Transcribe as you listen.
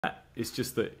It's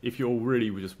just that if you're really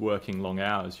just working long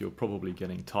hours, you're probably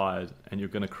getting tired and you're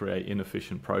going to create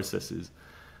inefficient processes.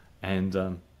 And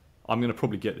I'm going to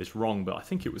probably get this wrong, but I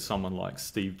think it was someone like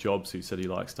Steve Jobs who said he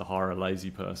likes to hire a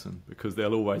lazy person because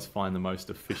they'll always find the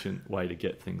most efficient way to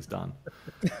get things done.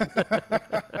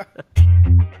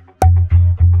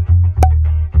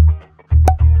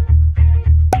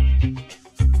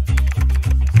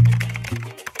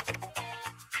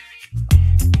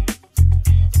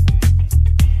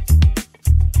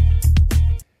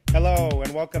 Hello,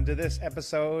 and welcome to this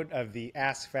episode of the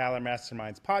Ask Valor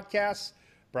Masterminds podcast,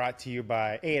 brought to you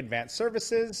by Advanced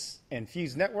Services and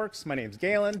Fuse Networks. My name is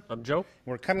Galen. I'm Joe.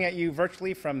 We're coming at you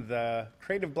virtually from the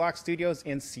Creative Block Studios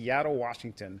in Seattle,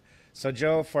 Washington. So,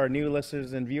 Joe, for our new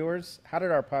listeners and viewers, how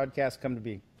did our podcast come to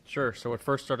be? Sure. So it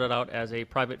first started out as a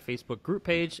private Facebook group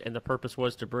page, and the purpose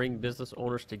was to bring business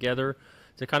owners together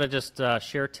to kind of just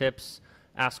share tips,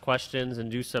 ask questions, and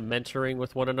do some mentoring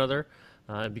with one another.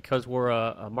 Because we're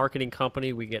a marketing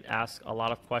company, we get asked a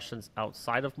lot of questions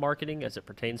outside of marketing as it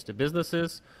pertains to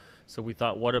businesses. So we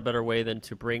thought, what a better way than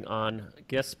to bring on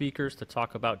guest speakers to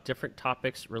talk about different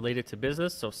topics related to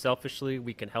business. So selfishly,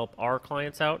 we can help our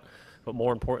clients out, but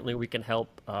more importantly, we can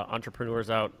help entrepreneurs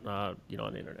out, on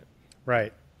the internet.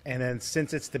 Right. And then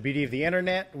since it's the beauty of the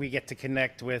internet, we get to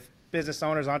connect with business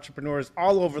owners, entrepreneurs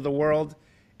all over the world.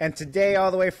 And today,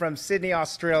 all the way from Sydney,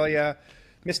 Australia,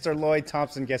 Mr. Lloyd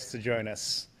Thompson gets to join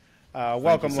us.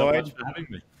 Welcome, Lloyd. Thank you so much for having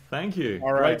me. Thank you.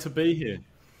 All right. Great to be here.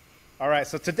 All right.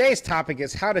 So today's topic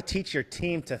is how to teach your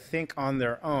team to think on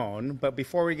their own. But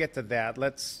before we get to that,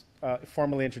 let's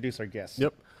formally introduce our guest.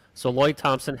 Yep. So Lloyd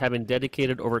Thompson, having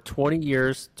dedicated over 20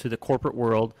 years to the corporate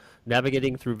world,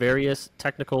 navigating through various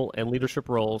technical and leadership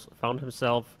roles, found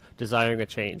himself desiring a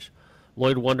change.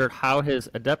 Lloyd wondered how his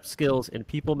adept skills in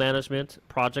people management,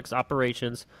 projects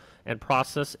operations, and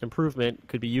process improvement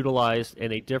could be utilized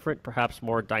in a different, perhaps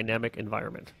more dynamic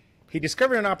environment. He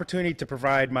discovered an opportunity to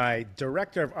provide my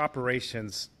Director of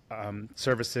Operations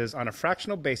services on a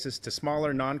fractional basis to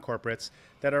smaller non-corporates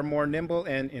that are more nimble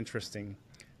and interesting.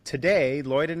 Today,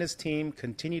 Lloyd and his team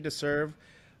continue to serve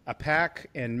a pack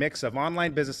and mix of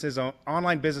online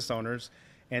business owners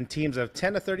and teams of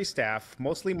 10 to 30 staff,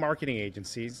 mostly marketing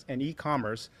agencies and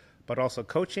e-commerce, but also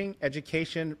coaching,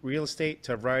 education, real estate,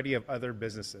 to a variety of other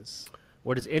businesses.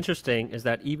 What is interesting is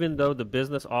that even though the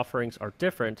business offerings are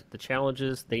different, the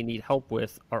challenges they need help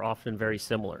with are often very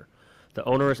similar. The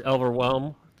owner is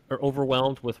overwhelmed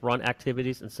with run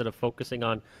activities instead of focusing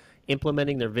on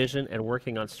implementing their vision and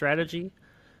working on strategy.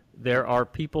 There are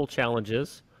people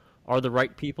challenges. Are the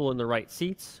right people in the right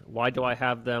seats? Why do I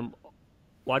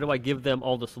give them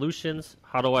all the solutions?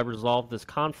 How do I resolve this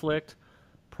conflict?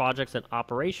 Projects and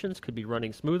operations could be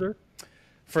running smoother.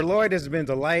 For Lloyd, it has been a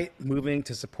delight moving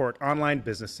to support online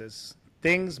businesses.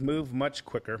 Things move much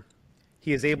quicker.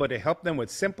 He is able to help them with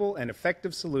simple and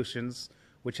effective solutions,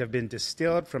 which have been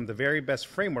distilled from the very best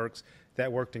frameworks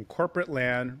that worked in corporate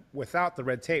land without the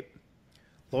red tape.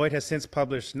 Lloyd has since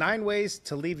published 9 ways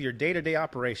to leave your day-to-day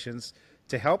operations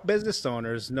to help business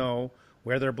owners know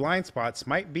where their blind spots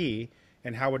might be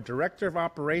and how a director of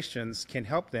operations can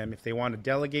help them if they want to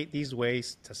delegate these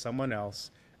ways to someone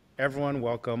else. Everyone,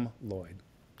 welcome Lloyd.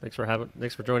 Thanks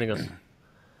for joining us.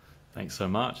 Thanks so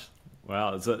much.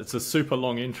 Wow, it's a super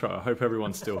long intro. I hope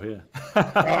everyone's still here.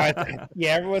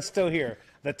 Yeah, everyone's still here.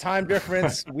 The time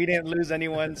difference, we didn't lose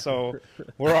anyone, so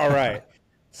we're all right.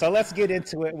 So let's get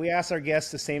into it. We asked our guests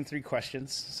the same 3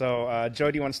 questions. So, Joe,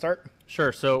 do you want to start?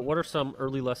 Sure. So what are some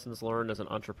early lessons learned as an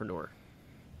entrepreneur?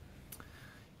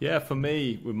 Yeah, for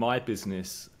me, with my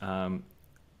business,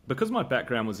 because my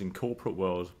background was in corporate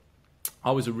world, I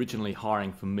was originally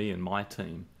hiring for me and my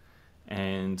team.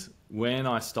 And when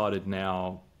I started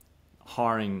now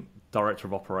hiring director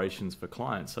of operations for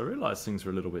clients, I realized things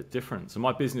were a little bit different. So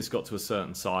my business got to a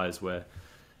certain size where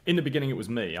in the beginning it was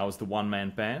me. I was the one-man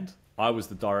band. I was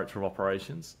the director of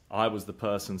operations. I was the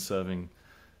person serving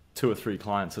 2 or 3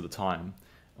 clients at a time.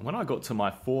 And when I got to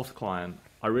my 4th client,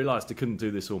 I realized I couldn't do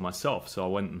this all myself, so I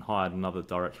went and hired another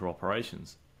director of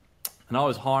operations. And I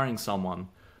was hiring someone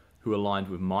who aligned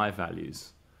with my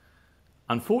values.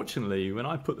 Unfortunately, when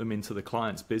I put them into the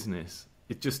client's business,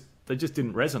 they just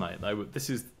didn't resonate. This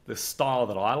is the style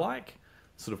that I like,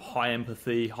 sort of high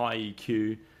empathy, high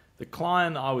EQ. The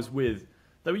client I was with,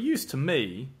 they were used to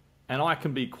me, and I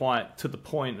can be quite to the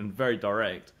point and very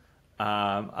direct.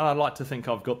 And I'd like to think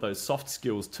I've got those soft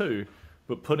skills too,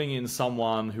 but putting in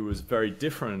someone who was very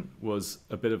different was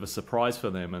a bit of a surprise for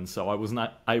them. And so I was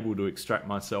not able to extract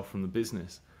myself from the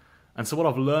business. And so what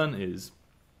I've learned is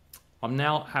I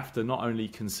now have to not only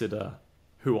consider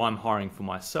who I'm hiring for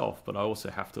myself, but I also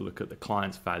have to look at the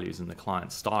client's values and the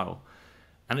client's style.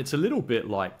 And it's a little bit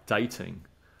like dating.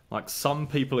 Like some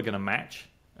people are going to match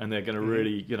and they're going to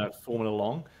really, form it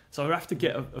along. So I have to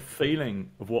get a feeling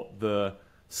of what the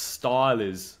style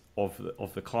is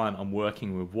of the client I'm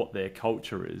working with, what their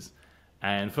culture is.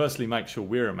 And firstly, make sure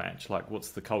we're a match. Like,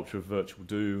 what's the culture of Virtual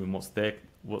Do and what's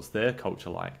their culture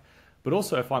like? But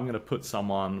also, if I'm going to put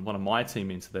one of my team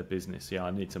into their business,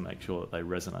 I need to make sure that they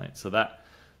resonate. So that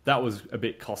was a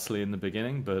bit costly in the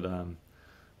beginning, but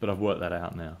I've worked that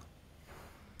out now.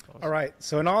 All right.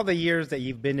 So in all the years that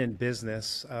you've been in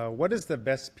business, what is the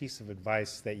best piece of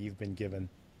advice that you've been given?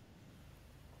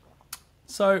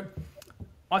 So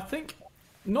I think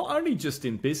not only just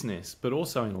in business, but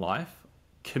also in life,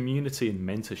 community and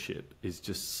mentorship is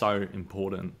just so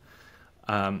important.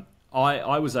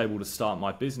 I was able to start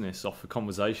my business off a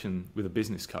conversation with a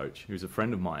business coach who's a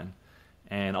friend of mine,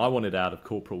 and I wanted out of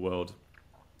corporate world.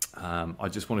 I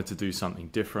just wanted to do something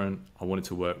different. I wanted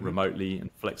to work remotely and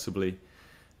flexibly.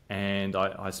 And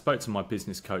I spoke to my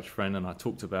business coach friend and I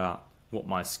talked about what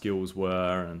my skills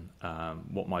were and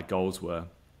what my goals were.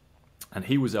 And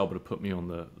he was able to put me on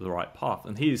the right path.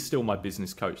 And he is still my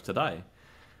business coach today.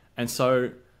 And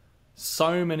so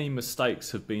many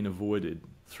mistakes have been avoided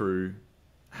through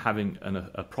having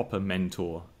a proper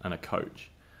mentor and a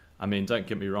coach. I mean, don't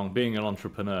get me wrong, being an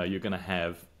entrepreneur, you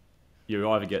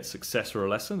either get success or a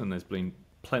lesson, and there's been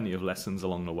plenty of lessons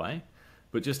along the way.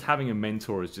 But just having a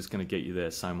mentor is just going to get you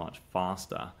there so much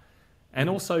faster. And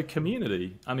also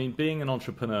community. I mean, being an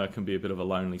entrepreneur can be a bit of a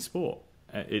lonely sport.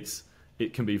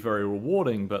 It can be very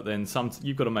rewarding, but then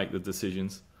you've got to make the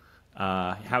decisions.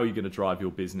 How are you going to drive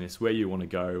your business? Where you want to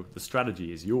go? The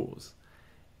strategy is yours.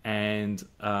 And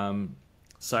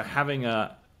so having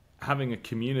a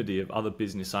community of other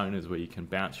business owners where you can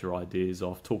bounce your ideas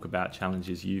off, talk about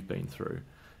challenges you've been through,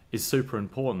 is super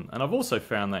important. And I've also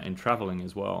found that in traveling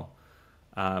as well.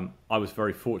 I was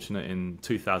very fortunate in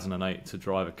 2008 to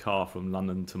drive a car from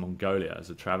London to Mongolia as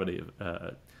a charity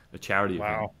event.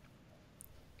 Wow.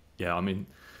 Yeah, I mean,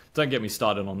 don't get me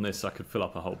started on this. I could fill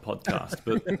up a whole podcast,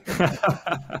 but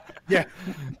yeah.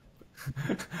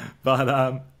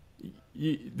 But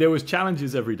there was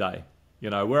challenges every day.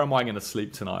 Where am I going to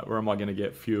sleep tonight? Where am I going to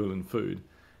get fuel and food?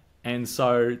 And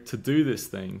so to do this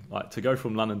thing, like to go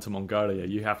from London to Mongolia,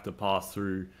 you have to pass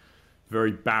through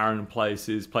very barren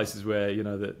places where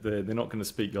they're not going to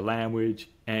speak your language,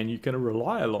 and you're going to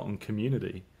rely a lot on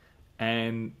community.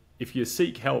 And if you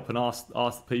seek help and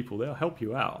ask people, they'll help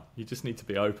you out. You just need to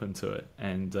be open to it.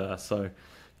 And so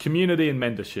community and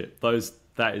mentorship,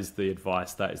 that is the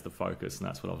advice, that is the focus, and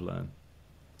that's what I've learned.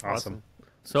 Awesome.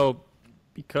 So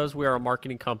because we are a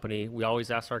marketing company, we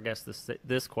always ask our guests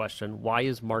this question: why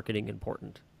is marketing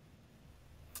important?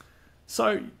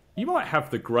 So you might have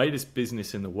the greatest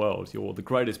business in the world, or the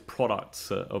greatest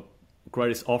products, or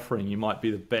greatest offering. You might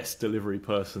be the best delivery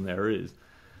person there is.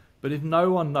 But if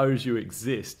no one knows you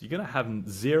exist, you're going to have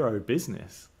zero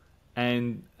business.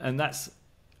 And that's,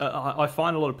 I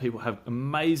find a lot of people have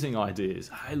amazing ideas.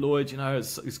 Hey, Lloyd,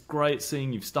 it's great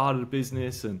seeing you've started a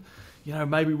business, and,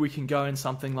 maybe we can go in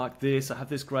something like this. I have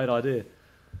this great idea.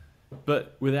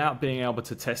 But without being able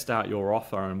to test out your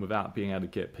offer and without being able to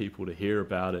get people to hear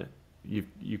about it,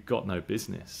 you've got no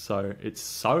business. So it's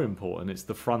so important. It's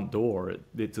the front door.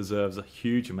 It deserves a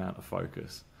huge amount of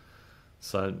focus.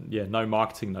 So yeah, no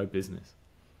marketing, no business.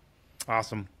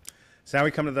 Awesome. So now we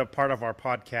come to the part of our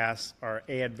podcast, our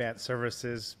Advanced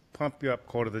Services Pump You Up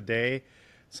Quote of the Day.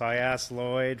 So I asked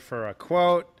Lloyd for a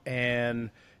quote and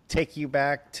take you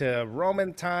back to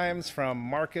Roman times from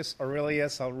Marcus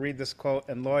Aurelius. I'll read this quote,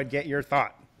 and Lloyd, get your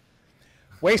thought.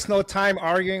 Waste no time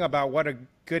arguing about what a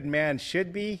good man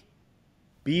should be.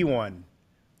 Be one.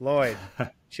 Lloyd,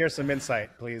 share some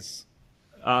insight, please.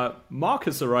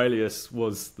 Marcus Aurelius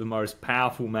was the most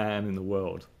powerful man in the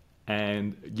world,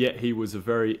 and yet he was a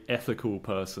very ethical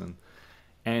person.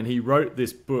 And he wrote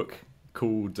this book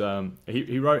called,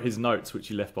 he wrote his notes, which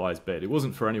he left by his bed. It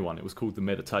wasn't for anyone. It was called The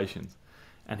Meditations.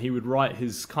 And he would write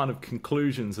his kind of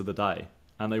conclusions of the day.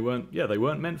 And they weren't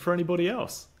meant for anybody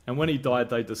else. And when he died,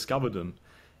 they discovered them.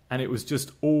 And it was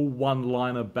just all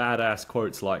one-liner badass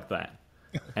quotes like that.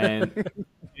 And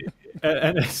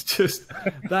and it's just,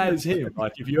 that is him.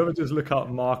 Like, if you ever just look up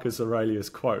Marcus Aurelius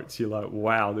quotes, you're like,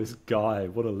 wow, this guy,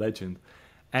 what a legend.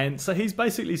 And so he's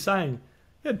basically saying,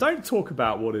 yeah, don't talk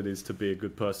about what it is to be a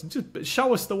good person. Just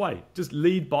show us the way. Just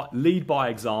lead by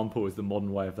example is the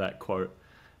modern way of that quote.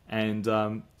 And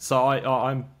so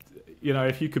I'm,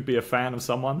 if you could be a fan of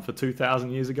someone for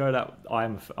 2,000 years ago,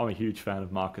 I'm a huge fan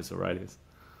of Marcus Aurelius.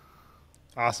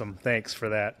 Awesome. Thanks for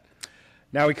that.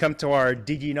 Now we come to our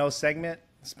Did You Know segment,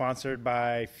 sponsored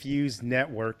by Fuse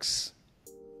Networks.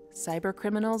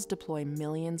 Cybercriminals deploy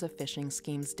millions of phishing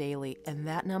schemes daily, and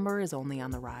that number is only on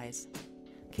the rise.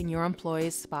 Can your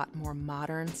employees spot more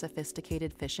modern,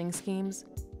 sophisticated phishing schemes?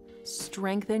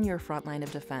 Strengthen your front line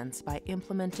of defense by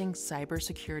implementing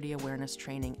cybersecurity awareness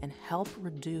training and help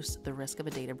reduce the risk of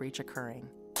a data breach occurring.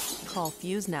 Call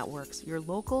Fuse Networks, your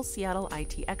local Seattle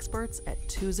IT experts at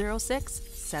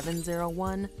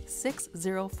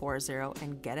 206-701-6040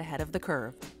 and get ahead of the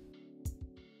curve.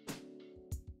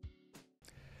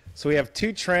 So we have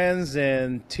 2 trends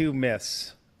and 2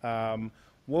 myths.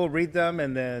 We'll read them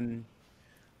and then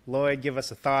Lloyd, give us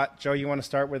a thought. Joe, you want to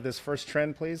start with this first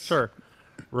trend, please? Sure.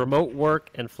 Remote work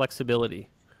and flexibility.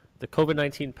 The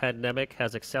COVID-19 pandemic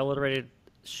has accelerated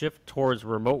shift towards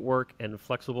remote work and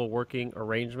flexible working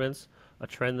arrangements, a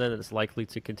trend that is likely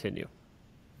to continue.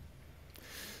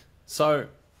 So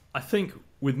I think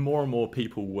with more and more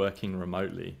people working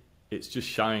remotely, it's just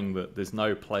showing that there's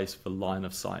no place for line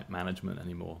of sight management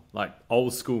anymore. Like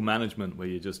old school management where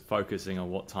you're just focusing on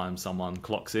what time someone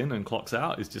clocks in and clocks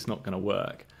out is just not going to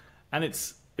work. And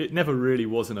it never really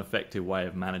was an effective way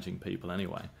of managing people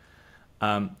anyway.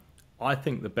 I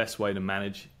think the best way to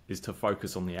manage is to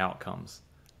focus on the outcomes.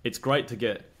 It's great to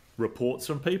get reports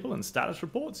from people and status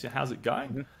reports. How's it going?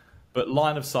 Mm-hmm. But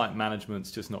line of sight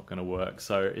management's just not going to work.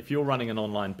 So if you're running an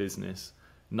online business,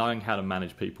 knowing how to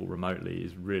manage people remotely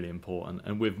is really important.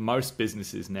 And with most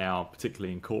businesses now,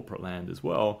 particularly in corporate land as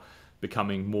well,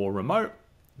 becoming more remote,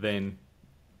 then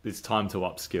it's time to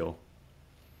upskill.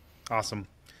 Awesome.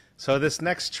 So this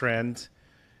next trend,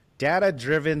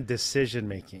 data-driven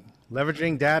decision-making.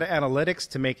 Leveraging data analytics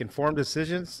to make informed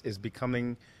decisions is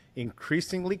becoming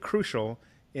increasingly crucial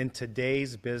in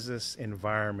today's business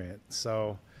environment.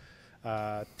 So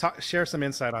share some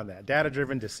insight on that,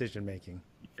 data-driven decision-making.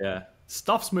 Yeah.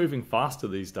 Stuff's moving faster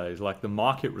these days. Like the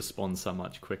market responds so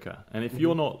much quicker. And if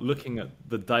you're not looking at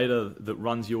the data that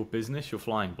runs your business, you're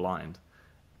flying blind.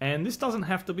 And this doesn't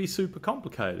have to be super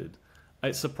complicated.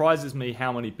 It surprises me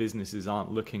how many businesses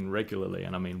aren't looking regularly,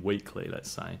 and I mean weekly, let's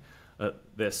say, at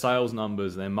their sales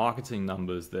numbers, their marketing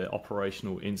numbers, their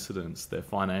operational incidents, their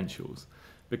financials.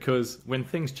 Because when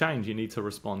things change, you need to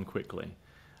respond quickly.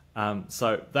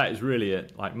 So that is really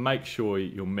it. Like, make sure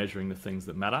you're measuring the things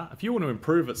that matter. If you want to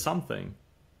improve at something,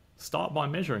 start by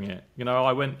measuring it. You know,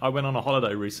 I went on a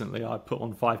holiday recently. I put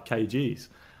on 5 kgs.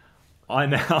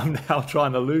 I'm now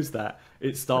trying to lose that.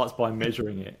 It starts by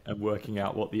measuring it and working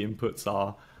out what the inputs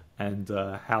are and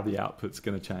how the output's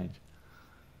going to change.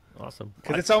 Awesome.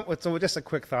 Because it's just a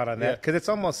quick thought on that. Because it's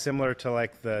almost similar to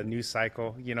like the news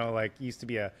cycle. You know, like it used to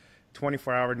be a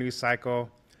 24-hour news cycle.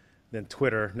 Then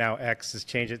Twitter, now X, has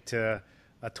changed it to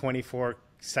a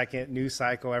 24-second news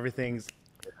cycle. Everything's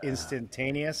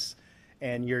instantaneous.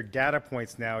 And your data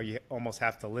points now you almost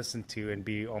have to listen to and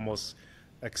be almost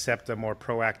accept a more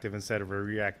proactive instead of a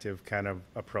reactive kind of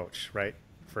approach, right?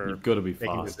 For you've got to be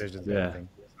making fast. decisions and everything.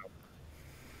 So.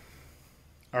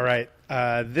 All right.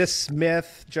 This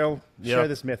myth, Joe, share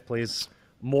this myth, please.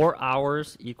 More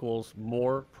hours equals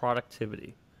more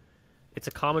productivity. It's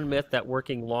a common myth that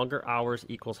working longer hours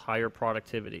equals higher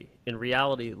productivity. In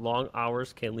reality, long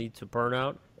hours can lead to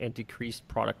burnout and decreased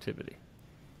productivity.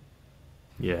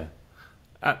 Yeah,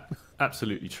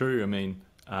 absolutely true. I mean,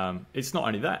 it's not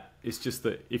only that. It's just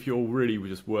that if you're really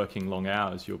just working long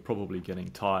hours, you're probably getting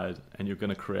tired and you're going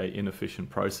to create inefficient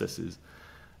processes.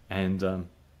 And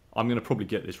I'm going to probably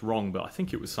get this wrong, but I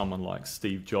think it was someone like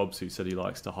Steve Jobs who said he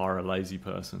likes to hire a lazy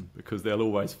person because they'll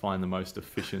always find the most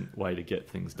efficient way to get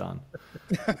things done.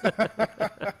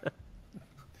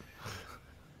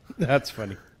 That's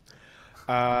funny.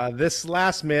 This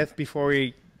last myth, before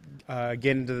we get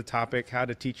into the topic, how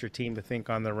to teach your team to think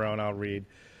on their own, I'll read.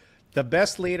 The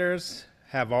best leaders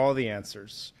have all the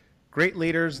answers. Great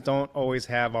leaders don't always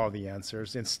have all the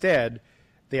answers. Instead,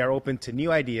 they are open to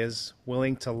new ideas,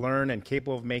 willing to learn, and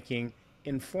capable of making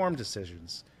informed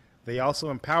decisions. They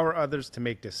also empower others to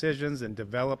make decisions and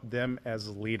develop them as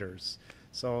leaders.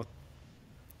 So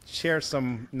share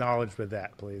some knowledge with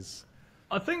that, please.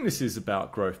 I think this is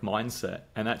about growth mindset.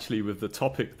 And actually with the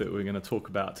topic that we're going to talk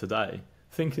about today,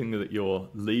 thinking that your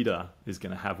leader is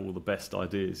going to have all the best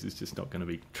ideas is just not going to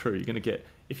be true. You're going to get,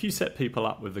 if you set people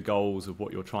up with the goals of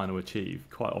what you're trying to achieve,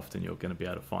 quite often you're going to be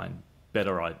able to find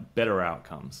better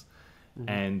outcomes. Mm-hmm.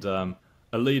 And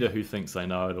a leader who thinks they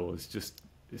know it all is just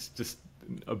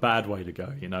a bad way to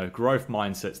go. You know, growth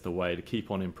mindset's the way to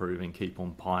keep on improving, keep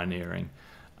on pioneering.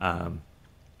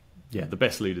 The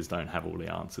best leaders don't have all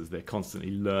the answers. They're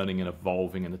constantly learning and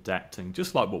evolving and adapting,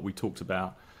 just like what we talked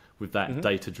about with that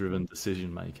data-driven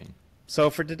decision making. So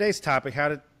for today's topic,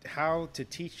 how to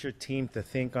teach your team to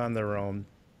think on their own.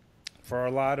 For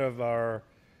a lot of our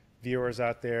viewers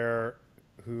out there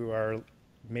who are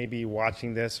maybe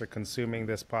watching this or consuming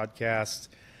this podcast,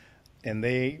 and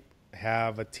they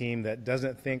have a team that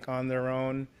doesn't think on their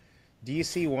own, do you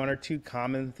see one or two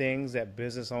common things that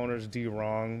business owners do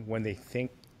wrong when they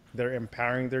think they're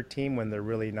empowering their team when they're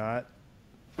really not?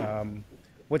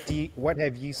 What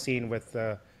have you seen with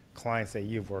the clients that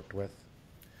you've worked with?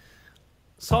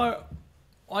 So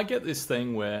I get this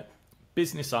thing where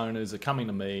business owners are coming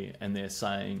to me and they're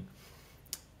saying,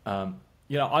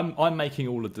 I'm making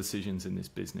all the decisions in this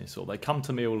business, or they come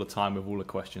to me all the time with all the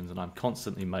questions, and I'm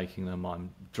constantly making them.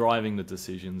 I'm driving the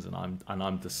decisions, and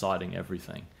I'm deciding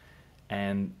everything.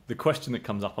 And the question that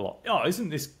comes up a lot, isn't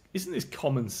this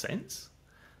common sense?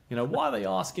 Why are they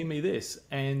asking me this?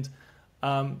 And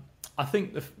I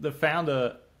think the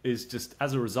founder is just,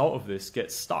 as a result of this,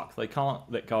 gets stuck. They can't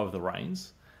let go of the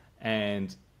reins,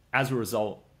 and as a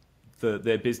result,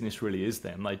 their business really is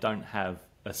them. They don't have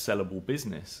a sellable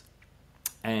business.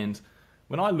 And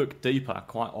when I look deeper,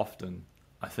 quite often,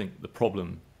 I think the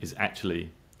problem is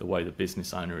actually the way the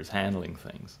business owner is handling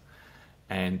things.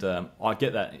 And I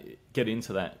get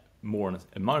into that more in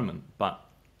a moment. But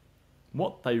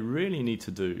what they really need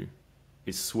to do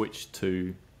is switch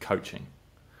to coaching.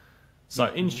 So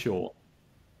in short,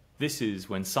 this is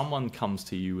when someone comes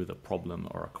to you with a problem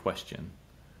or a question,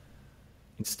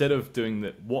 instead of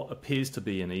doing what appears to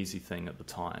be an easy thing at the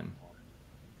time,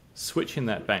 switching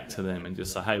that back to them and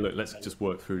just say, hey, look, let's just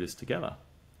work through this together.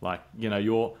 Like,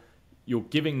 you're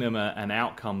giving them an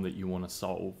outcome that you want to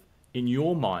solve. In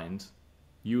your mind,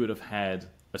 you would have had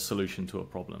a solution to a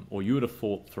problem, or you would have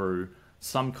thought through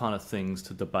some kind of things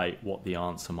to debate what the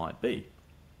answer might be.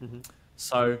 Mm-hmm.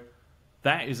 So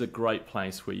that is a great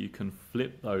place where you can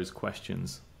flip those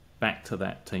questions back to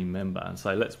that team member and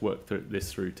say, let's work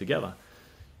this through together.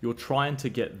 You're trying to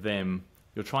give them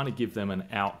an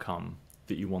outcome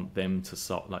that you want them to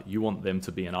solve. Like, you want them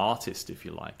to be an artist, if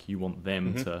you like. You want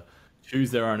them to choose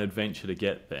their own adventure to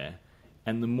get there.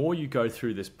 And the more you go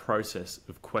through this process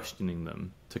of questioning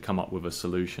them to come up with a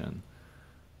solution,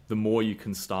 the more you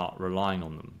can start relying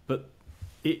on them. But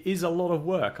it is a lot of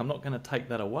work. I'm not going to take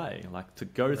that away. Like, to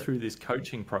go through this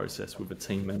coaching process with a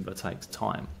team member takes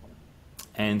time.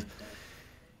 And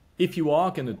if you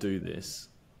are going to do this,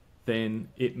 then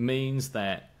it means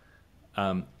that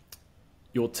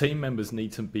your team members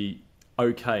need to be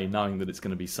okay knowing that it's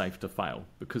going to be safe to fail,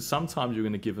 because sometimes you're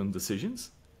going to give them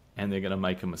decisions and they're going to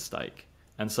make a mistake.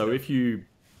 And so if you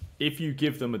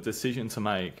give them a decision to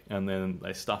make and then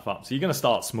they stuff up, so you're going to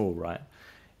start small, right?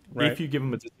 If you give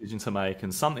them a decision to make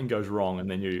and something goes wrong, and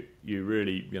then you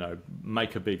really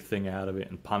make a big thing out of it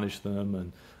and punish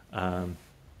them, and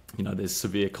there's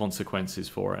severe consequences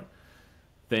for it,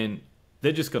 then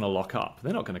they're just going to lock up.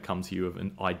 They're not going to come to you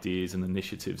with ideas and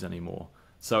initiatives anymore.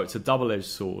 So it's a double-edged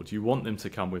sword. You want them to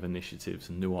come with initiatives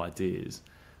and new ideas,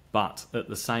 but at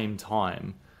the same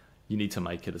time, you need to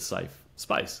make it a safe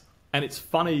space. And it's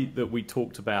funny that we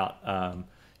talked about,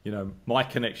 my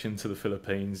connection to the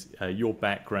Philippines, your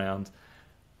background.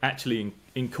 Actually,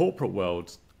 in corporate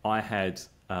world, I had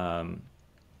a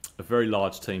very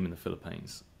large team in the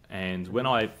Philippines. And when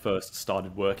I first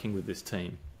started working with this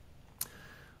team,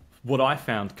 what I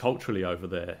found culturally over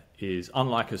there is,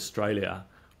 unlike Australia,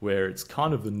 where it's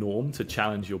kind of the norm to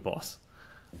challenge your boss,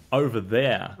 over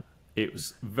there, it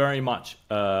was very much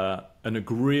an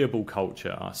agreeable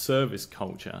culture, a service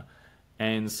culture.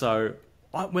 And so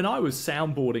when I was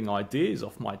soundboarding ideas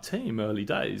off my team early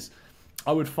days,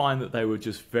 I would find that they were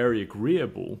just very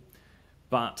agreeable,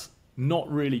 but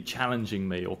not really challenging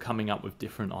me or coming up with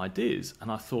different ideas.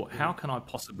 And I thought, how can I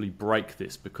possibly break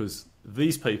this? Because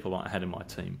these people I had in my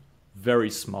team,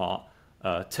 very smart,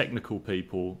 technical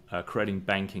people, creating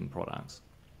banking products.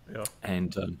 Yeah.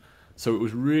 And so it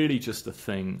was really just a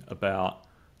thing about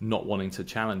not wanting to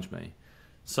challenge me.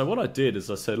 So what I did is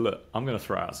I said, look, I'm going to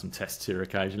throw out some tests here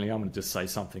occasionally. I'm going to just say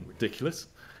something ridiculous,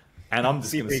 and I'm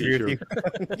just going to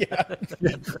sit here.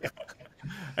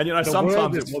 And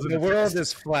sometimes it wasn't. The world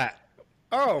is flat.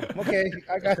 Oh, okay,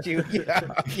 I got you. Yeah,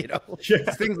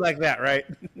 things like that, right?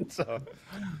 So,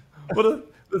 well,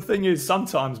 the thing is,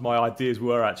 sometimes my ideas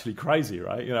were actually crazy,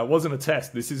 right? It wasn't a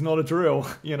test. This is not a drill,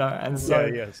 and so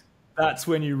yes. That's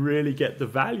when you really get the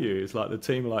value. It's like the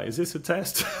team are like, is this a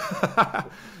test?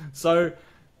 So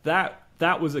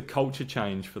that was a culture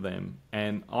change for them.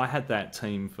 And I had that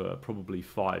team for probably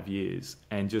 5 years,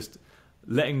 and just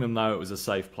letting them know it was a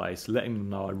safe place, letting them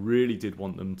know I really did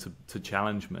want them to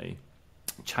challenge me,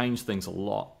 changed things a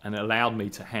lot, and it allowed me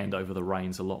to hand over the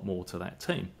reins a lot more to that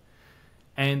team.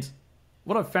 And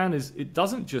what I've found is it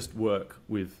doesn't just work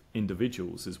with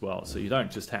individuals as well. So you don't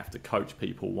just have to coach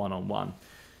people one-on-one.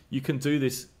 You can do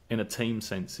this in a team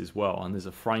sense as well, and there's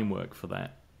a framework for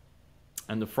that.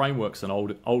 And the framework's an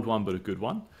old one, but a good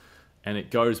one, and it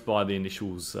goes by the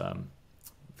initials,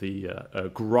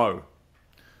 GROW.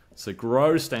 So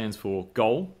GROW stands for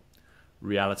goal,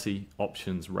 reality,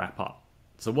 options, wrap up.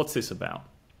 So what's this about?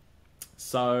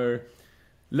 So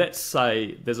let's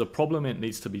say there's a problem, it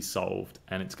needs to be solved,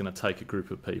 and it's going to take a group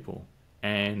of people.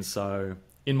 And so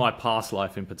in my past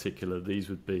life in particular, these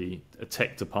would be a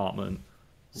tech department,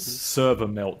 server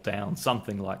meltdown,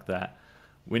 something like that.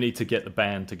 We need to get the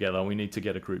band together, we need to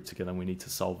get a group together, and we need to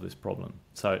solve this problem.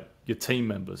 So your team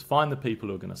members, find the people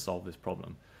who are going to solve this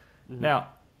problem. Now,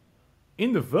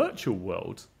 in the virtual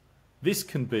world, this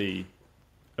can be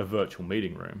a virtual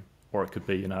meeting room, or it could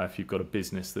be, if you've got a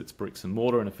business that's bricks and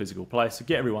mortar in a physical place, so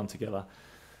get everyone together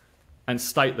and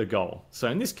state the goal. So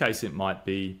in this case, it might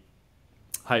be,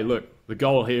 hey, look, the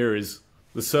goal here is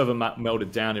the server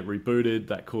melted down, it rebooted,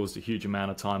 that caused a huge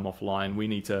amount of time offline. We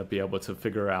need to be able to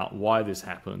figure out why this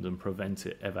happened and prevent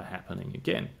it ever happening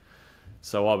again.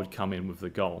 So I would come in with the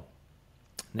goal.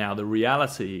 Now, the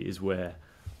reality is where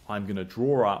I'm going to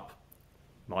draw up,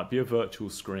 might be a virtual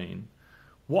screen,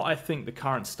 what I think the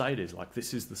current state is. Like,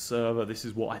 this is the server, this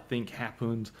is what I think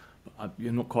happened, but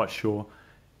you're not quite sure.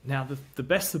 Now, the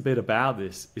best bit about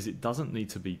this is it doesn't need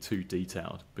to be too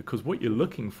detailed, because what you're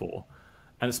looking for,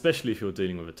 and especially if you're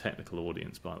dealing with a technical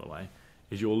audience, by the way,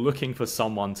 is you're looking for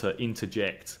someone to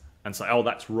interject and say, oh,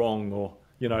 that's wrong, or,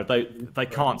 they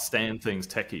can't stand things,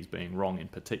 techies being wrong in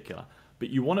particular. But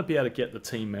you want to be able to get the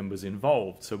team members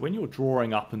involved. So when you're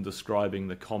drawing up and describing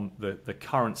the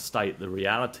current state, the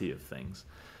reality of things,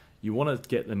 you want to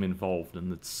get them involved.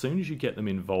 And as soon as you get them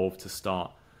involved to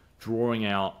start drawing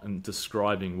out and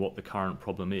describing what the current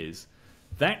problem is,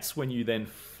 that's when you then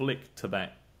flick to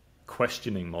that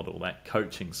questioning model, that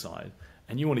coaching side.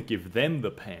 And you want to give them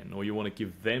the pen, or you want to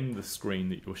give them the screen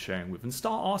that you're sharing with, and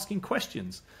start asking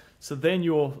questions. So then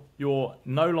you're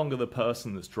no longer the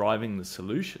person that's driving the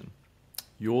solution.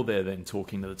 You're there then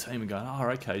talking to the team and going, oh,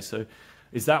 okay, so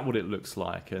is that what it looks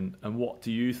like? And what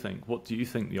do you think? What do you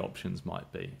think the options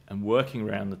might be? And working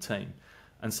around the team.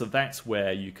 And so that's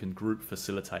where you can group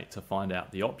facilitate to find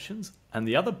out the options. And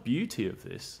the other beauty of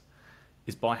this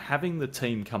is by having the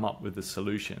team come up with the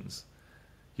solutions,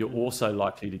 you're also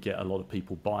likely to get a lot of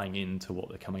people buying into what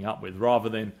they're coming up with, rather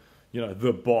than,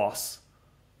 the boss,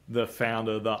 the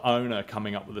founder, the owner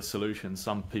coming up with a solution.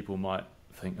 Some people might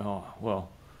think, oh, well,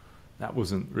 that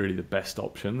wasn't really the best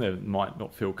option. They might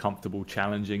not feel comfortable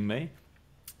challenging me.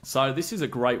 So this is a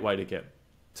great way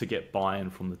to get buy-in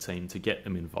from the team, to get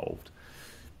them involved.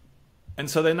 And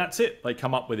so then that's it. They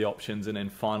come up with the options, and then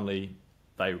finally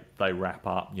they wrap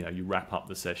up. You wrap up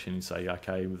the session and say,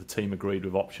 okay, the team agreed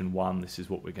with option 1. This is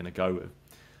what we're going to go with.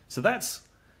 So that's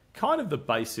kind of the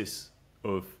basis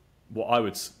of what I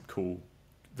would call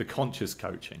the conscious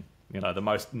coaching. The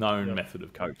most known method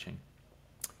of coaching.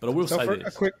 But I will say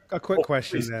this. A quick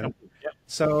question then. Yep.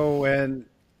 So when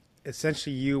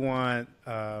essentially you want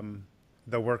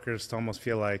the workers to almost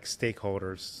feel like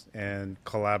stakeholders and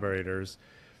collaborators,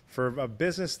 for a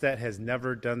business that has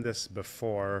never done this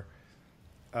before,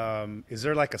 is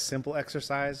there like a simple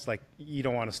exercise? Like, you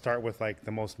don't want to start with like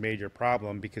the most major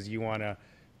problem, because you want to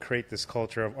create this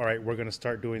culture of, all right, we're going to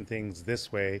start doing things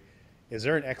this way. Is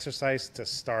there an exercise to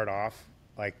start off,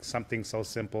 like something so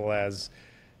simple as,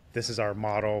 this is our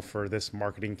model for this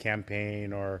marketing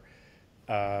campaign, or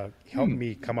help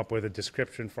me come up with a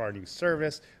description for our new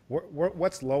service?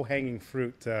 What's low-hanging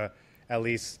fruit to at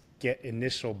least get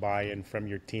initial buy-in from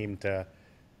your team to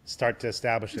start to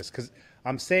establish this? Because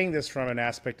I'm saying this from an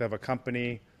aspect of a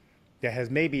company that has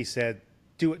maybe said,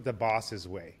 do it the boss's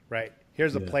way, right?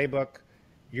 Here's a playbook.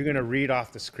 You're going to read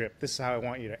off the script. This is how I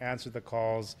want you to answer the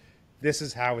calls. This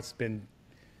is how it's been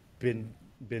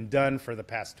done for the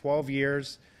past 12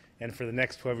 years. And for the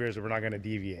next 12 years, we're not going to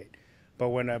deviate. But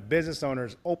when a business owner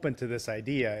is open to this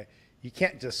idea, you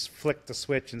can't just flick the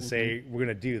switch and say, we're going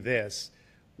to do this.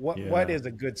 What is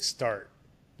a good start,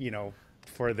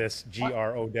 for this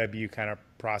GROW kind of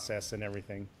process and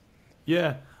everything?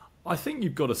 Yeah, I think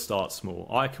you've got to start small.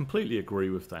 I completely agree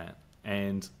with that.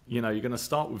 And, you're going to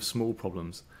start with small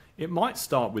problems. It might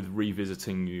start with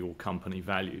revisiting your company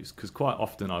values, because quite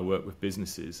often I work with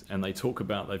businesses and they talk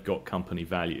about they've got company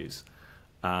values.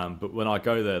 But when I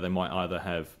go there, they might either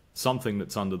have something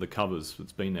that's under the covers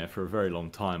that's been there for a very long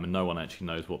time and no one actually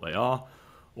knows what they are,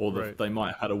 or they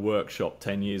might have had a workshop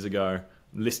 10 years ago,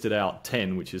 listed out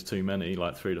 10, which is too many,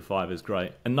 like 3 to 5 is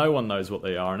great, and no one knows what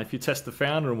they are. And if you test the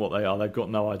founder and what they are, they've got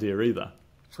no idea either.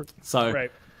 So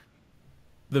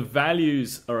the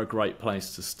values are a great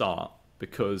place to start,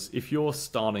 because if you're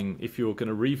going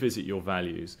to revisit your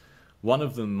values, One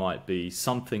of them might be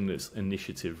something that's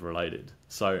initiative related.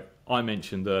 So I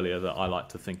mentioned earlier that I like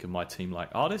to think of my team like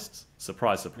artists.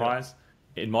 Surprise, surprise.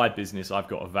 In my business, I've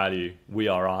got a value. We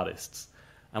are artists.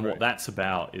 And what that's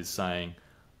about is saying,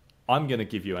 I'm going to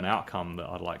give you an outcome that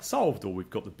I'd like solved, or we've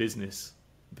got the business,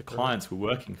 the clients we're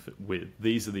working with.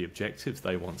 These are the objectives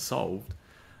they want solved.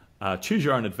 Choose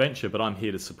your own adventure, but I'm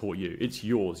here to support you. It's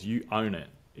yours. You own it.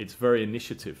 It's very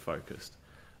initiative focused.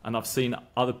 And I've seen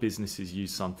other businesses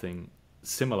use something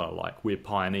similar, like we're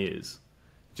pioneers,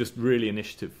 just really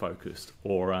initiative focused,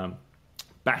 or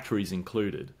batteries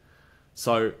included.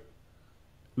 So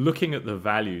looking at the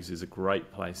values is a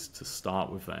great place to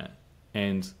start with that.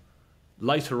 And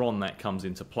later on that comes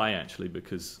into play actually,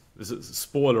 because there's a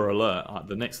spoiler alert.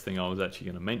 The next thing I was actually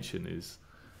going to mention is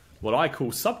what I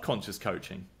call subconscious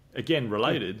coaching, again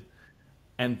related.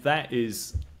 And that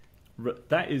is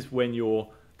when you're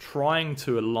trying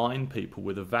to align people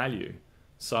with a value.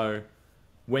 So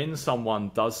when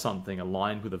someone does something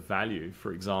aligned with a value,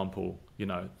 for example,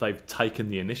 they've taken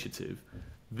the initiative,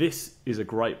 this is a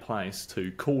great place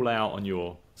to call out on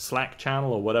your Slack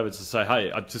channel or whatever to say,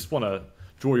 hey, I just want to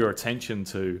draw your attention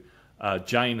to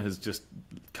Jane has just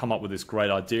come up with this great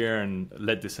idea and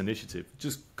led this initiative.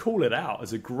 Just call it out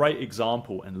as a great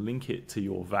example and link it to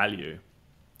your value.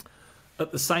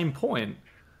 At the same point,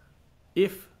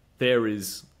 if there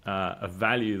is a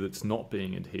value that's not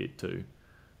being adhered to,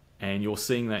 and you're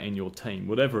seeing that in your team,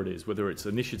 whatever it is, whether it's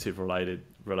initiative related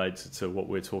to what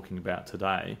we're talking about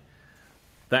today,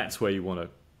 that's where you want to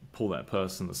pull that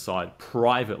person aside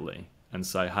privately and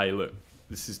say, hey, look,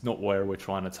 this is not where we're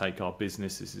trying to take our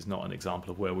business. This is not an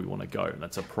example of where we want to go. And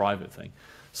that's a private thing.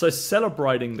 So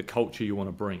celebrating the culture you want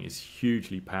to bring is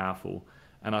hugely powerful.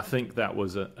 And I think that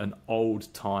was an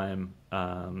old time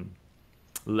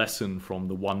lesson from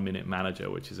the 1 Minute Manager,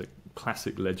 which is a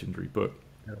classic legendary book.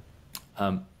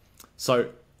 So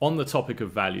on the topic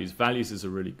of values is a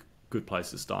really good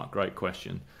place to start. Great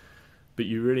question. But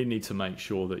you really need to make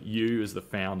sure that you as the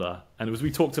founder, and as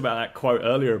we talked about that quote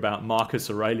earlier about Marcus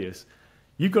Aurelius,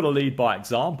 you've got to lead by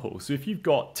example. So if you've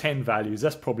got 10 values,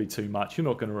 that's probably too much. You're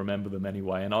not going to remember them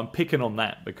anyway. And I'm picking on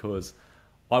that because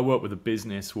I work with a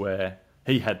business where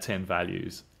he had 10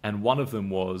 values. And one of them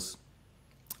was,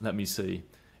 let me see,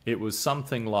 it was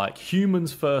something like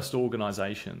humans first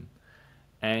organization.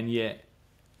 And yet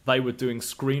they were doing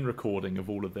screen recording of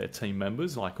all of their team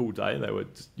members, like all day. They were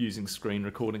using screen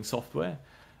recording software.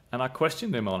 And I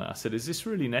questioned them on it. I said, is this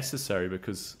really necessary?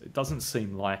 Because it doesn't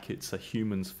seem like it's a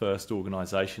humans first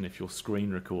organization if you're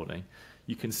screen recording.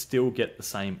 You can still get the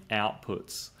same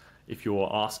outputs if you're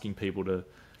asking people to,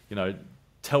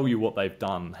 tell you what they've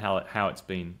done, how it's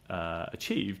been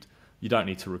achieved. You don't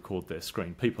need to record their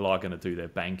screen. People are going to do their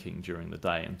banking during the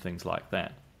day and things like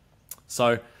that.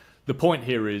 So the point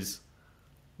here is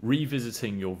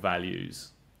revisiting your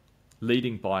values,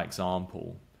 leading by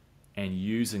example, and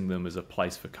using them as a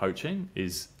place for coaching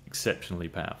is exceptionally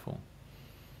powerful.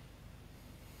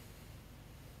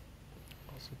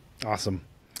 Awesome.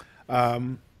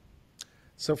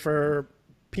 So for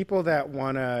people that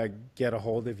want to get a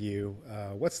hold of you,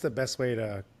 what's the best way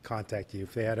to contact you?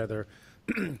 If they had other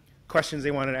questions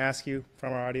they wanted to ask you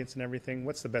from our audience and everything,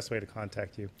 what's the best way to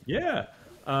contact you? Yeah,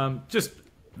 just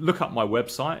look up my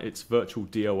website. It's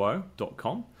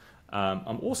virtualdoo.com.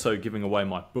 I'm also giving away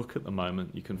my book at the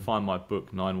moment. You can find my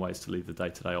book, 9 Ways to Lead the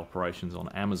Day-to-Day Operations, on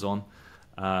Amazon.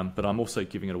 But I'm also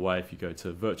giving it away if you go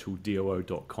to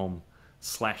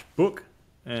virtualdoo.com/book.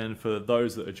 And for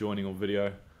those that are joining on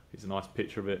video, here's a nice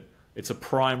picture of it. It's a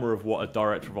primer of what a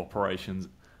director of operations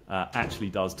actually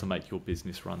does to make your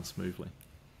business run smoothly.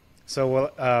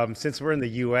 So, since we're in the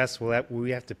U.S., will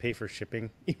we have to pay for shipping,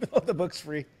 even though the book's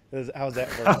free? How's that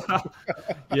work?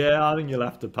 Yeah, I think you'll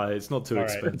have to pay. It's not too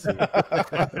expensive.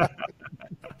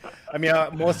 I mean,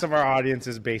 most of our audience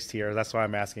is based here. That's why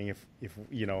I'm asking if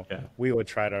we would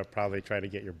probably try to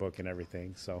get your book and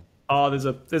everything. So. Oh, there's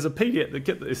a PDF.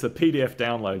 It's a PDF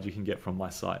download you can get from my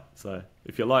site. So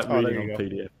if you like reading on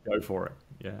PDF, go for it.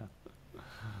 Yeah.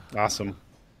 Awesome.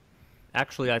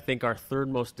 Actually, I think our third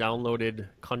most downloaded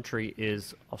country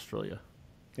is Australia.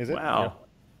 Is it? Wow.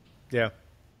 Yeah.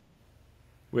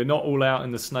 We're not all out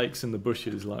in the snakes in the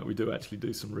bushes like we do actually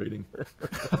do some reading.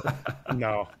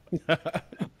 No.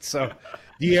 So,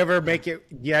 do you ever make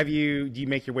it? Do you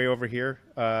make your way over here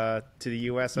to the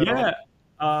U.S. at all? Yeah.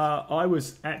 I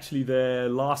was actually there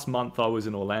last month. I was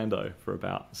in Orlando for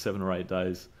about 7 or 8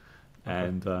 days,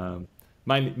 and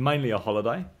mainly a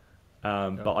holiday.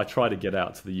 But I try to get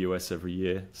out to the US every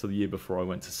year. So the year before I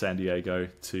went to San Diego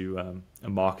to a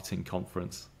marketing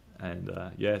conference, And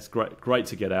yeah, it's great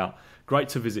to get out, great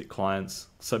to visit clients.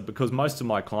 So because most of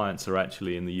my clients are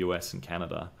actually in the US and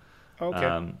Canada.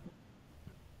 Okay.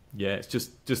 Yeah, it's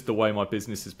just the way my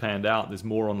business has panned out. There's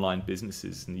more online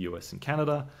businesses in the US and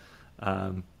Canada.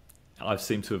 I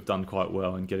seem to have done quite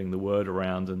well in getting the word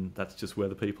around, and that's just where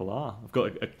the people are. I've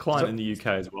got a client in the UK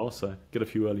as well, so get a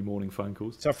few early morning phone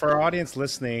calls. So for our audience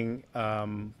listening,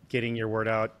 getting your word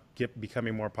out,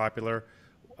 becoming more popular,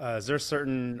 is there a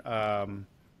certain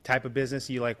type of business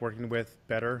you like working with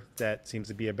better that seems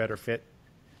to be a better fit?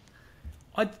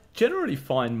 I generally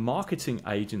find marketing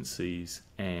agencies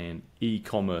and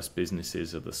e-commerce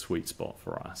businesses are the sweet spot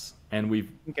for us. And we've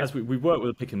worked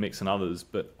with Pick and Mix and others,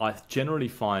 but I generally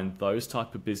find those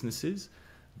type of businesses,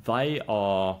 they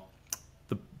are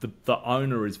the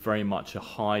owner is very much a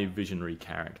high visionary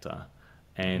character,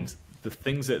 and the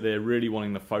things that they're really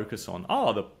wanting to focus on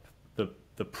are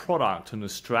the product and the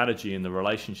strategy and the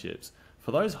relationships.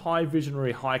 For those high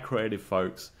visionary, high creative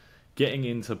folks, getting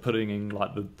into putting in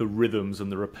like the rhythms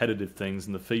and the repetitive things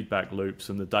and the feedback loops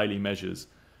and the daily measures,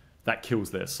 that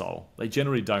kills their soul. They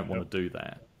generally don't want to do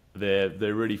that.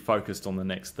 They're really focused on the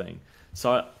next thing.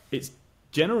 So it's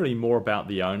generally more about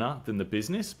the owner than the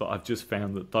business, but I've just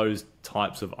found that those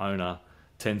types of owner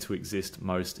tend to exist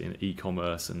most in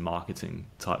e-commerce and marketing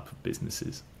type of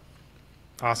businesses.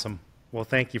 Awesome. Well,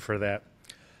 thank you for that.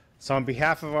 So on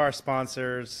behalf of our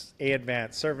sponsors,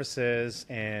 A-Advanced Services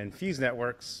and Fuse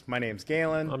Networks, my name's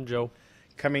Galen. I'm Joe.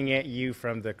 Coming at you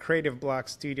from the Creative Block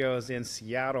Studios in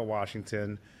Seattle,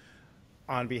 Washington.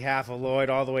 On behalf of Lloyd,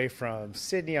 all the way from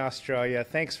Sydney, Australia,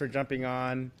 thanks for jumping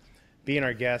on, being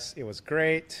our guest. It was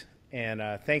great. And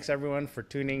thanks, everyone, for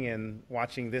tuning and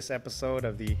watching this episode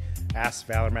of the Ask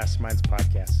Valor Masterminds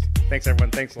podcast. Thanks, everyone.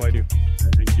 Thanks, Lloyd.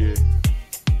 Thank you.